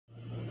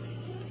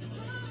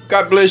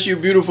God bless you,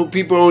 beautiful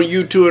people on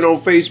YouTube and on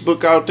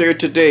Facebook out there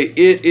today.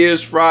 It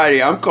is Friday.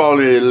 I'm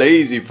calling it a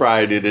lazy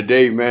Friday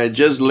today, man.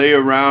 Just lay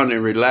around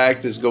and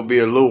relax. It's going to be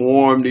a little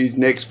warm these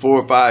next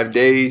 4 or 5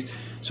 days.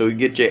 So you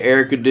get your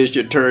air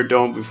conditioner turned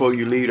on before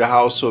you leave the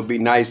house so it'll be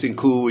nice and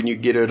cool when you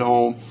get at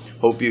home.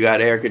 Hope you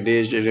got air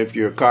conditioning if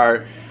you're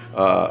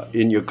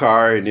in your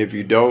car, and if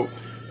you don't,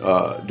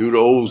 do the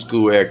old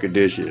school air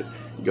conditioning.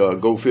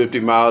 Go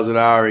 50 miles an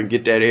hour and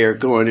get that air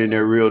going in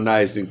there real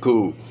nice and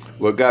cool.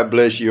 Well, God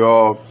bless you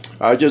all.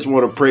 I just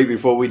want to pray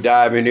before we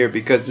dive in here,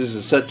 because this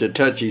is such a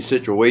touchy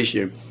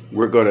situation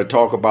we're going to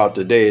talk about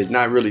today. It's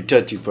not really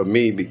touchy for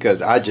me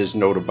because I just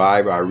know the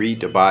Bible. I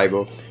read the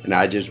Bible and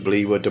I just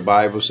believe what the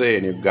Bible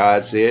says. And if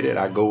God said it,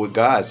 I go with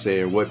God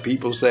saying. What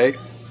people say,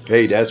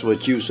 hey, that's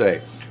what you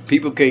say.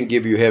 People can't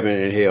give you heaven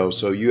and hell,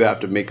 so you have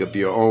to make up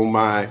your own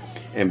mind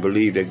and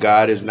believe that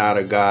God is not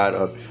a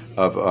God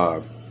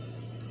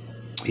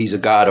He's a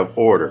God of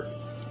order,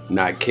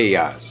 not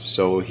chaos.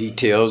 So he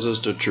tells us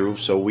the truth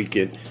so we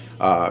can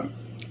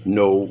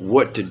know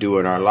what to do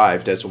in our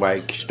life. That's why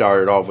I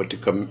started off with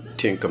the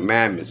 10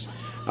 Commandments,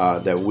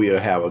 that we'll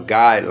have a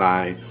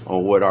guideline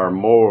on what our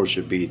morals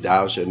should be.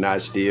 Thou shalt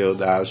not steal,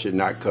 thou shalt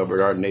not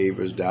covet our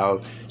neighbors, thou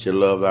shalt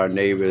love our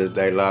neighbors as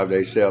they love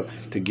themselves,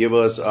 to give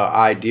us an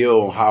idea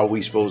on how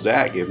we supposed to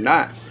act. If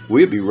not,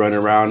 we'll be running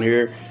around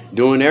here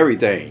doing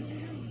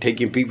everything,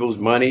 taking people's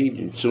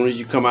money. As soon as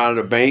you come out of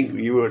the bank,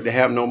 you would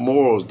have no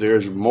morals.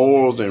 There's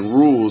morals and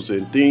rules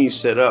and things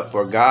set up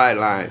for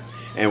guidelines.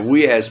 And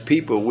we as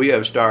people, we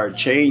have started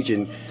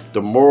changing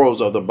the morals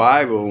of the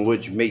Bible,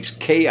 which makes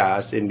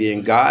chaos. And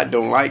then God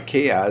don't like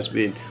chaos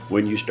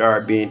when you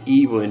start being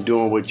evil and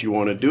doing what you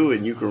want to do.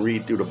 And you can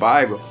read through the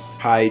Bible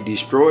how he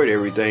destroyed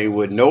everything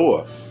with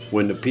Noah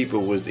when the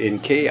people was in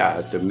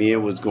chaos. The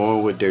men was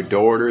going with their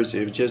daughters.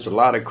 It was just a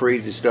lot of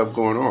crazy stuff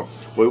going on.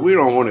 But we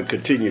don't want to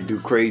continue to do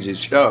crazy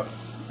stuff.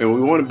 And we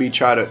want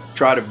to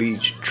try to be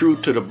true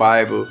to the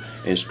Bible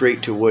and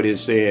straight to what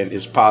it's saying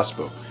is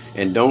possible.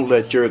 And don't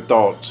let your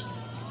thoughts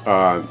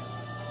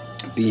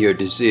be your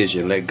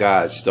decision. Let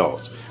God's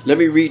thoughts. Let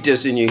me read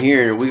this in your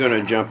hearing. We're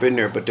going to jump in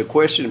there. But the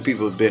question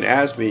people have been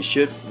asking me,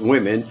 should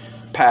women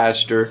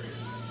pastor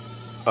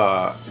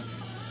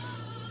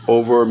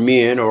over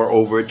men or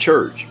over a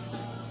church?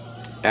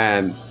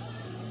 And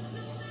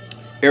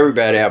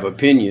everybody have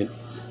opinion,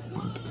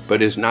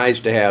 but it's nice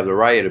to have the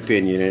right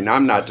opinion. And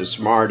I'm not the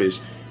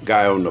smartest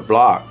guy on the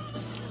block,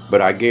 but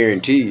I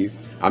guarantee you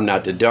I'm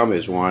not the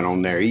dumbest one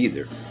on there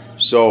either.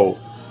 So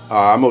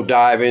I'm gonna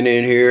dive in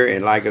here,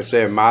 and like I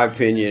said, my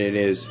opinion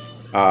is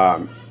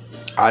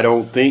I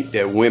don't think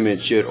that women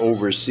should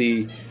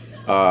oversee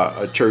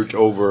a church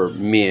over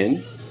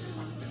men.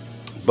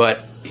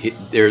 But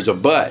there's a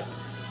but.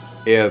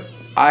 If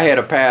I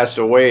had passed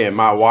away and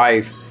my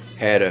wife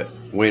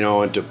went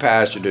on to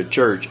pastor the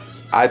church,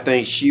 I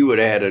think she would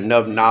have had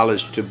enough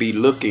knowledge to be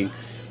looking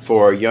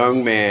for a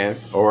young man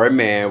or a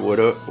man with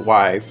a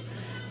wife,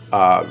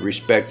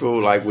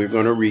 respectful, like we're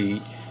going to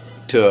read,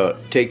 to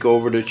take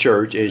over the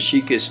church, and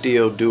she could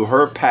still do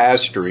her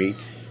pastoring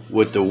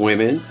with the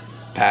women,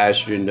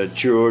 pastoring the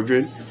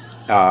children,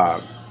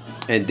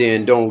 and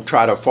then don't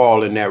try to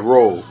fall in that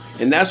role.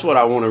 And that's what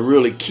I want to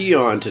really key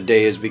on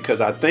today, is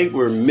because I think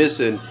we're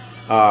missing.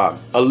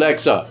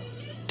 Alexa,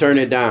 turn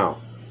it down.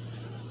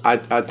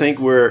 I think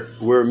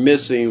we're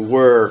missing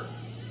the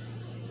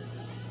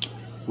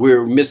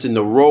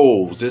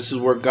roles. This is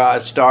where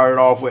God started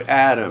off with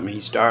Adam. He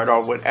started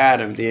off with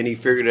Adam. Then he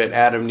figured that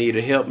Adam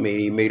needed help.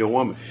 He made a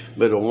woman.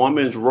 But a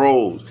woman's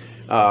roles,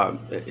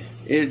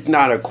 it's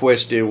not a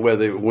question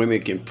whether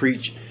women can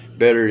preach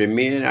better than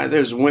men.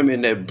 There's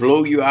women that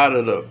blow you out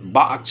of the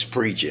box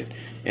preaching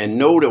and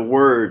know the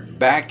word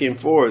back and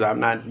forth. I'm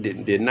not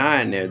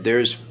denying that.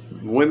 There's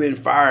women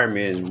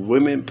firemen,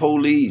 women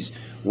police,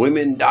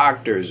 women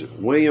doctors,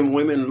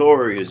 women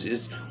lawyers.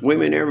 It's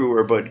women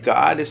everywhere. But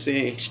God is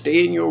saying,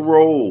 stay in your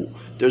role.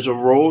 There's a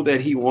role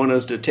that he wants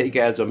us to take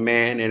as a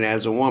man and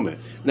as a woman.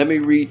 Let me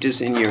read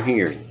this in your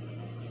hearing.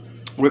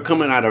 We're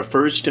coming out of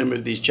 1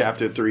 Timothy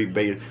chapter 3,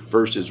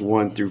 verses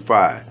 1 through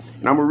 5.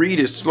 And I'm going to read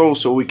it slow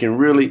so we can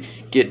really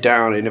get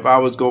down. And if I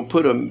was going to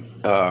put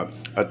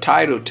a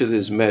title to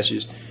this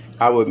message,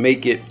 I would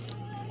make it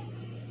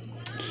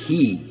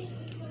He,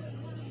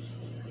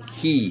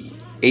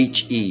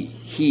 H-E,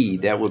 He.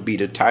 That would be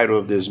the title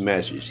of this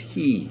message.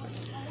 He.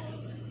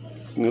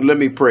 Let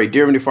me pray.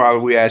 Dear Heavenly Father,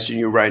 we're asking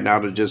you right now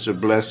to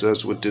bless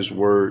us with this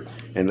word,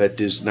 and let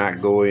this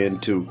not go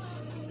into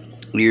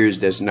ears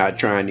that's not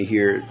trying to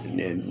hear it,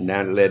 and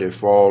not let it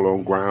fall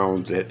on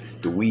grounds that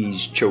the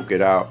weeds choke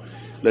it out.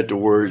 Let the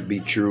words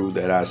be true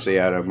that I say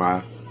out of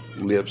my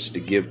lips to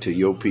give to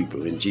your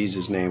people. In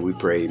Jesus' name we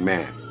pray,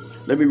 amen.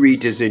 Let me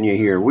read this in your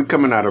hearing. We're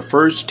coming out of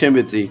 1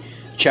 Timothy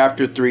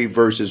chapter 3,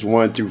 verses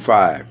 1 through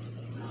 5.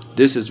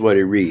 This is what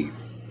it reads.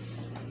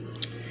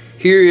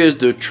 Here is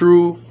the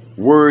true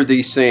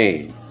worthy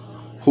saying,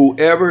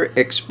 whoever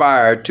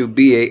aspired to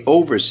be an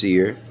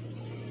overseer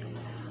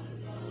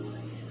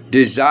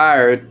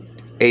desired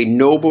a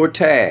noble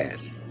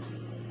task.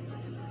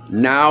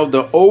 Now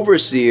the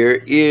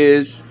overseer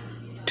is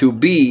to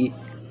be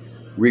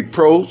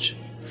reproach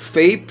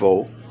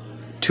faithful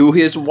to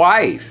his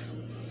wife,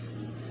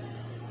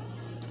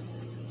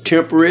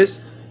 temperate,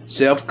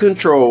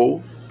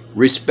 self-controlled,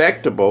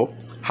 respectable,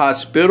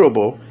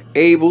 hospitable,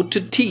 able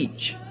to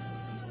teach,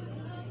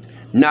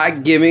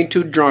 not giving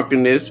to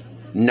drunkenness,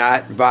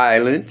 not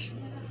violence,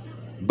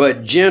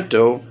 but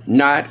gentle,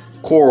 not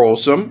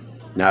quarrelsome,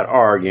 not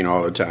arguing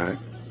all the time,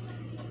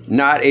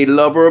 not a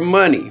lover of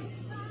money.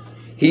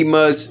 He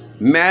must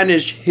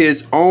manage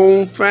his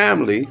own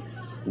family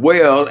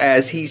well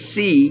as he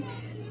see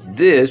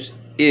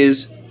this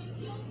is,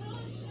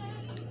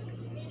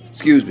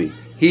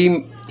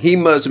 he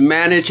must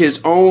manage his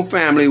own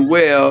family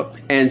well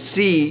and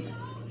see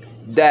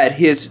that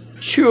his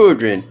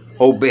children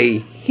obey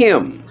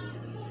him.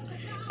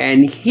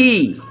 And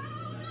he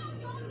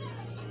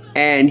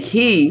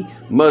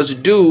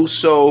must do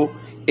so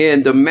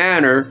in the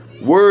manner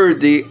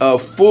worthy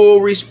of full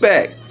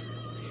respect.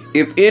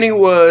 If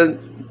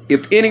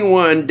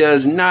anyone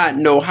does not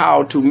know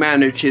how to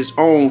manage his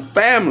own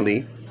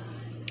family,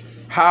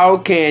 how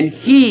can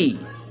he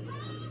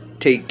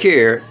take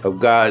care of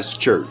God's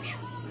church?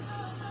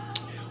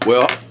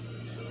 Well,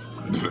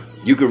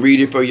 you can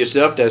read it for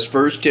yourself. That's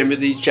 1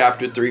 Timothy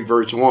chapter 3,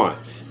 verse 1.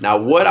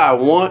 Now, what I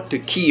want to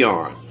key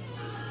on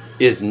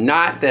is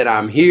not that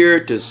I'm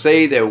here to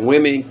say that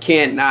women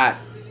cannot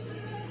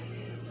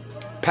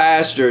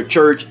pastor a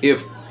church.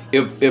 If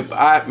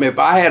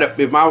I had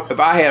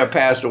a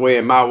passed away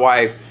and my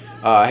wife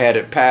had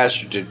a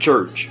pastor to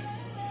church,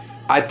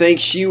 I think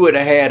she would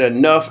have had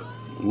enough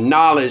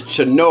knowledge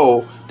to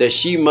know that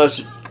she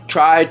must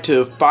try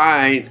to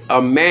find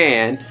a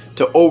man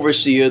to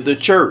oversee the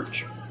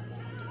church.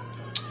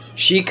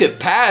 She could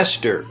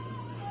pastor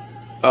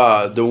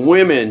the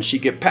women, she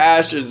could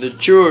pastor the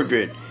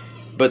children,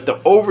 but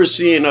the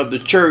overseeing of the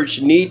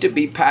church need to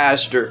be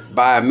pastored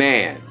by a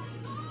man.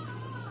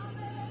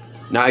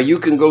 Now, you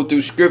can go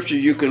through scripture,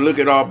 you can look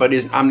at all, but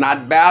I'm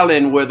not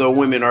battling whether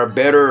women are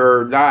better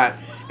or not.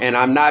 And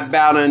I'm not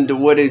battling to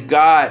what is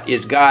God.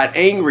 Is God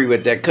angry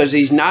with that? Because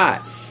he's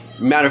not.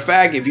 Matter of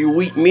fact, if you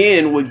weak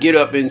men would get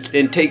up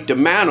and take the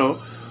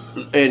mantle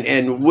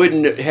and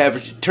wouldn't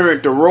have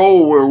turned the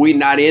role where we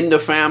not in the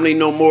family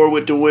no more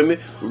with the women.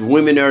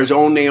 Women are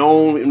on their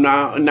own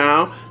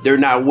now. They're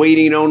not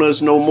waiting on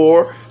us no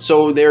more.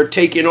 So they're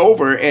taking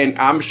over. And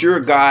I'm sure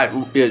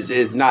God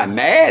is not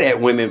mad at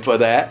women for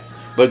that.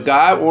 But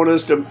God wants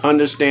us to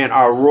understand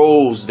our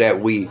roles that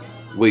we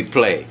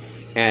play.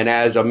 And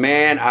as a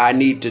man, I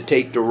need to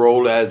take the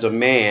role as a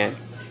man.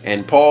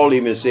 And Paul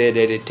even said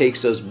that it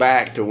takes us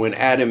back to when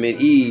Adam and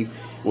Eve,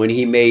 when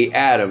he made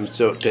Adam,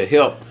 so to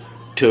help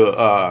to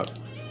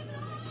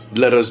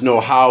let us know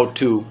how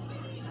to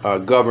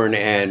govern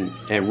and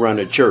run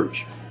a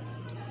church.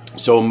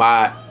 So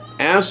my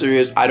answer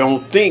is, I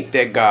don't think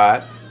that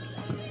God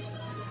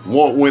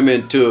want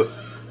women to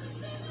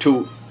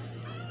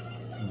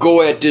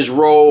go at this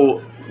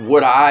role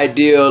with an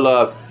ideal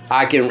of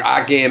I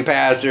can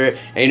pastor.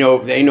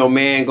 Ain't no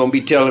man gonna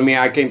be telling me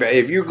I can't.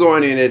 If you're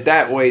going in it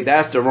that way,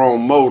 that's the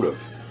wrong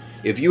motive.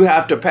 If you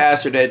have to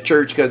pastor that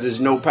church because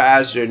there's no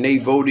pastor and they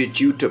voted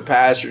you to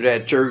pastor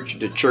that church,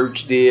 the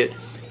church did,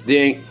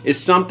 then it's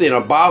something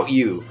about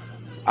you,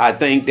 I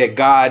think, that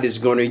God is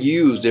going to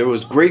use. There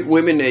was great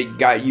women that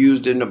got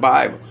used in the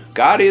Bible.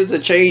 God is a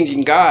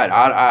changing God.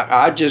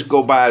 I just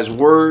go by his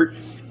word.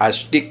 I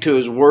stick to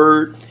his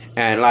word.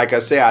 And like I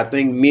say, I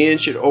think men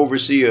should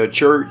oversee a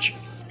church.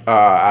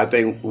 I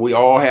think we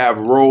all have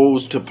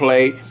roles to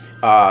play.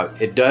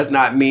 It does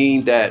not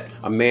mean that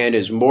a man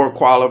is more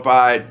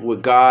qualified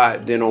with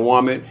God than a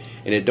woman,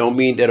 and it don't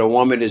mean that a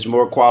woman is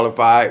more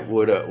qualified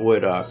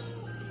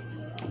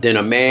than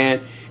a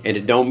man, and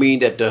it don't mean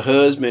that the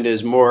husband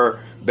is more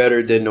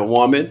better than the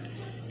woman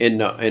than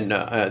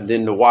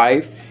the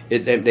wife.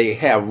 They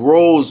have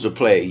roles to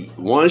play.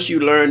 Once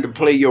you learn to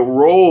play your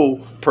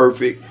role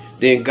perfect,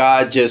 then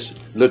God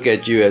just look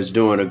at you as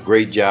doing a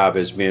great job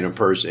as being a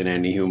person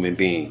and a human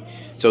being.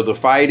 So the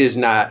fight is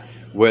not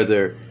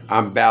whether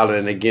I'm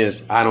battling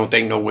against, I don't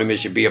think no women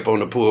should be up on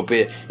the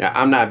pulpit. Now,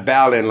 I'm not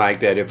battling like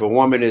that. If a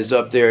woman is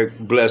up there,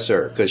 bless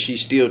her, because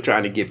she's still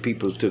trying to get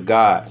people to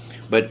God.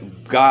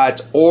 But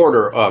God's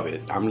order of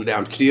it, I'm on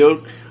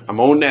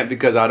that,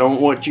 because I don't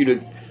want you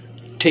to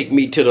take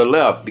me to the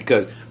left,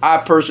 because I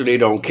personally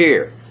don't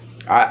care.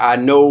 I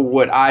know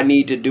what I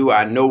need to do.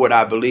 I know what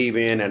I believe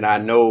in, and I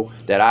know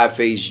that I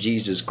face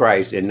Jesus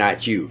Christ and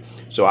not you.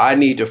 So I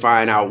need to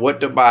find out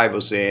what the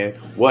Bible's saying,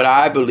 what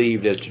I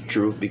believe that's the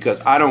truth, because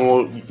I don't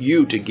want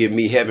you to give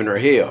me heaven or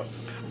hell.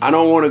 I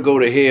don't want to go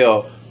to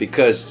hell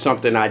because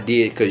something I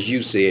did because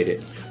you said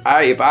it.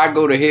 If I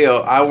go to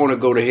hell, I want to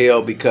go to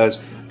hell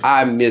because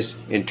I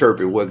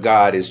misinterpret what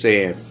God is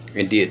saying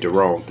and did the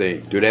wrong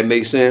thing. Do that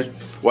make sense?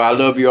 Well, I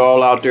love you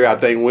all out there. I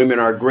think women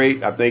are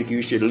great. I think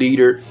you should lead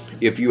her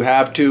if you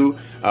have to,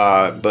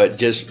 but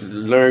just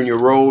learn your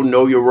role,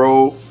 know your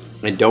role,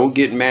 and don't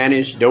get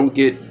managed. Don't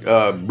get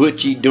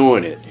butchy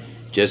doing it.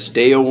 Just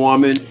stay a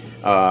woman.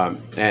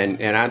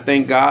 And I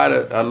thank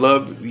God I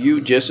love you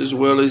just as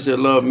well as I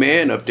love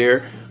man up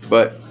there.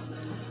 But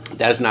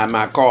That's not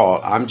my call.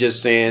 I'm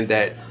just saying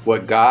that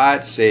what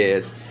God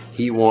says,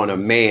 he want a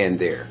man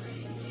there.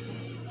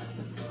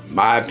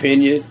 My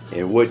opinion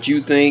and what you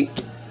think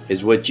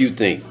is what you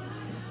think.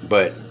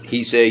 But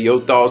he said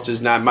your thoughts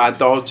is not my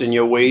thoughts and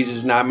your ways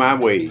is not my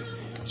ways.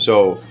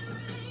 So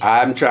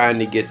I'm trying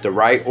to get the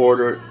right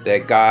order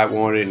that God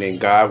wanted,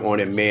 and God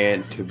wanted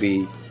man to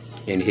be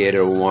in head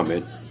of a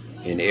woman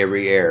in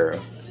every era.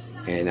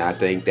 And I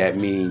think that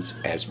means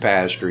as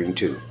pastoring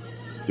too.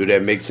 Do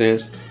that make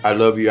sense? I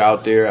love you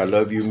out there. I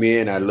love you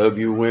men. I love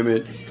you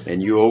women.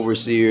 And you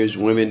overseers,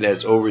 women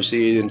that's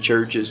overseers in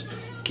churches,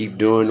 keep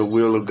doing the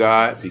will of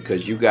God,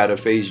 because you got to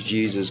face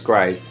Jesus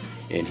Christ.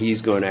 And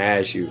he's going to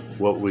ask you,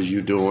 what was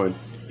you doing?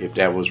 If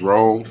that was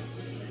wrong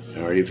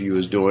or if you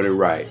was doing it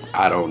right.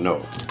 I don't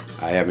know.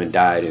 I haven't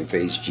died and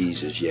faced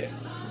Jesus yet.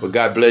 But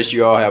God bless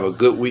you all. Have a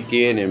good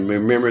weekend. And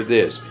remember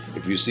this.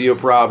 If you see a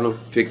problem,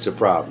 fix a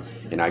problem.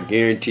 And I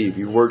guarantee if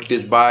you work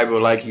this Bible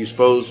like you're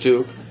supposed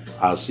to,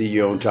 I'll see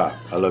you on top.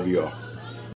 I love you all.